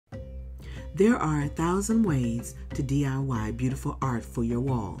There are 1,000 ways to DIY beautiful art for your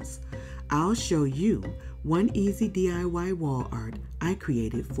walls. I'll show you one easy DIY wall art I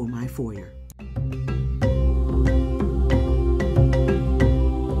created for my foyer.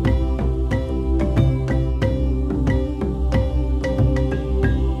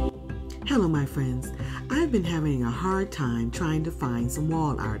 Hello my friends, I've been having a hard time trying to find some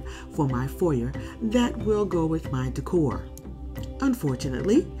wall art for my foyer that will go with my decor.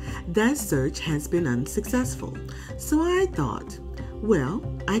 Unfortunately, that search has been unsuccessful, so I thought, well,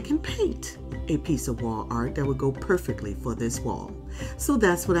 I can paint a piece of wall art that would go perfectly for this wall. So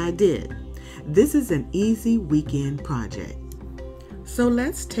that's what I did. This is an easy weekend project. So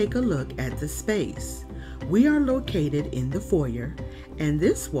let's take a look at the space. We are located in the foyer, and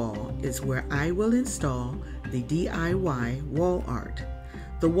this wall is where I will install the DIY wall art.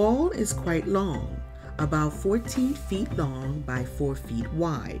 The wall is quite long, about 14 feet long by 4 feet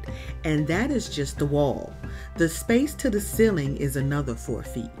wide, and that is just the wall. The space to the ceiling is another 4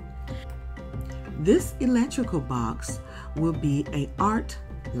 feet. This electrical box will be an art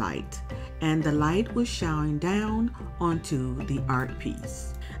light, and the light will shine down onto the art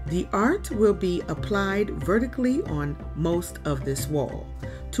piece. The art will be applied vertically on most of this wall,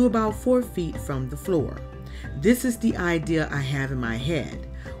 to about 4 feet from the floor. This is the idea I have in my head.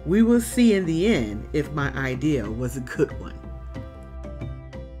 We will see in the end if my idea was a good one.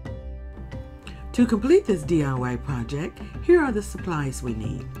 To complete this DIY project, here are the supplies we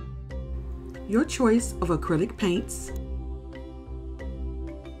need. Your choice of acrylic paints,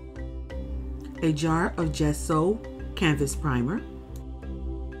 a jar of gesso canvas primer,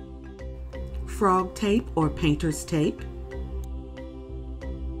 frog tape or painter's tape,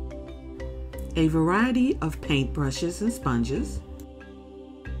 a variety of paint brushes and sponges,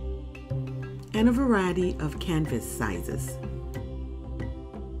 and a variety of canvas sizes.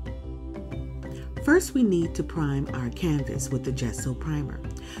 First, we need to prime our canvas with the gesso primer.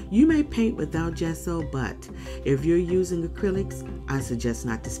 You may paint without gesso, but if you're using acrylics, I suggest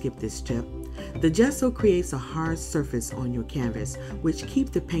not to skip this step. The gesso creates a hard surface on your canvas, which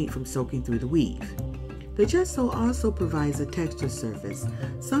keeps the paint from soaking through the weave. The gesso also provides a textured surface.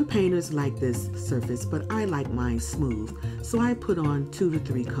 Some painters like this surface, but I like mine smooth, so I put on 2 to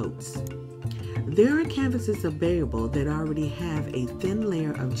 3 coats. There are canvases available that already have a thin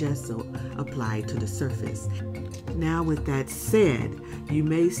layer of gesso applied to the surface. Now with that said, you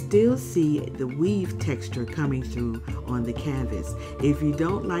may still see the weave texture coming through on the canvas. If you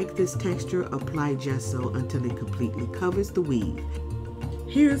don't like this texture, apply gesso until it completely covers the weave.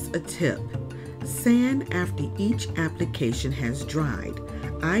 Here's a tip. Sand after each application has dried.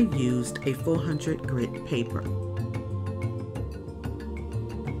 I used a 400 grit paper.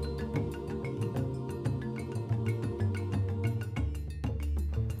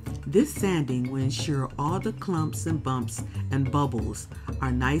 This sanding will ensure all the clumps and bumps and bubbles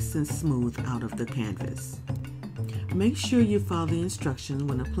are nice and smooth out of the canvas. Make sure you follow the instructions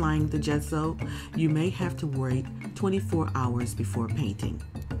when applying the gesso. You may have to wait 24 hours before painting.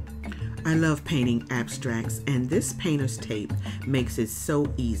 I love painting abstracts, and this painter's tape makes it so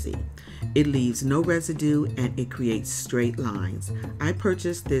easy. It leaves no residue and it creates straight lines. I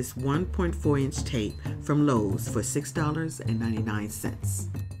purchased this 1.4-inch tape from Lowe's for $6.99.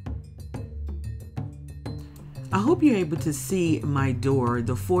 I hope you're able to see my door.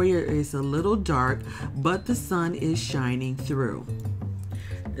 The foyer is a little dark, but the sun is shining through.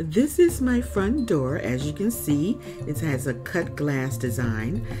 This is my front door. As you can see, it has a cut glass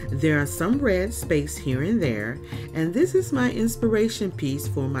design. There are some red space here and there, and this is my inspiration piece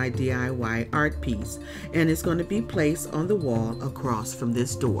for my DIY art piece, and it's going to be placed on the wall across from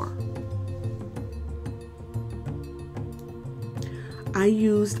this door. I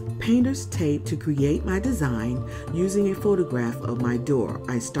used painter's tape to create my design using a photograph of my door.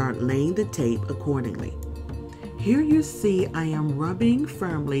 I start laying the tape accordingly. Here you see I am rubbing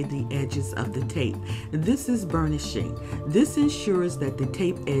firmly the edges of the tape. This is burnishing. This ensures that the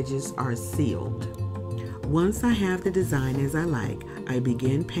tape edges are sealed. Once I have the design as I like, I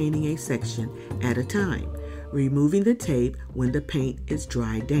begin painting a section at a time, removing the tape when the paint is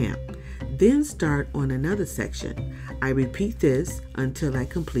dry damp. Then start on another section. I repeat this until I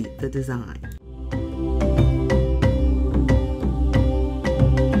complete the design.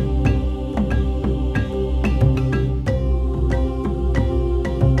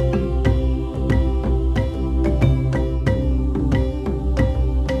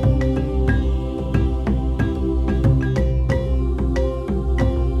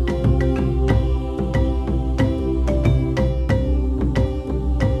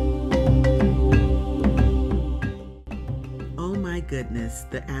 goodness,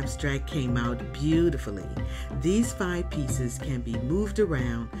 The abstract came out beautifully. These 5 pieces can be moved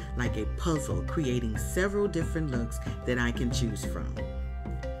around like a puzzle, creating several different looks that I can choose from.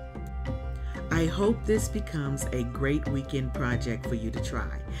 I hope this becomes a great weekend project for you to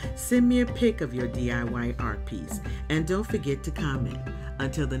try. Send me a pic of your DIY art piece, and don't forget to comment.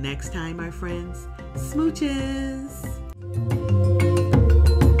 Until the next time, my friends, smooches!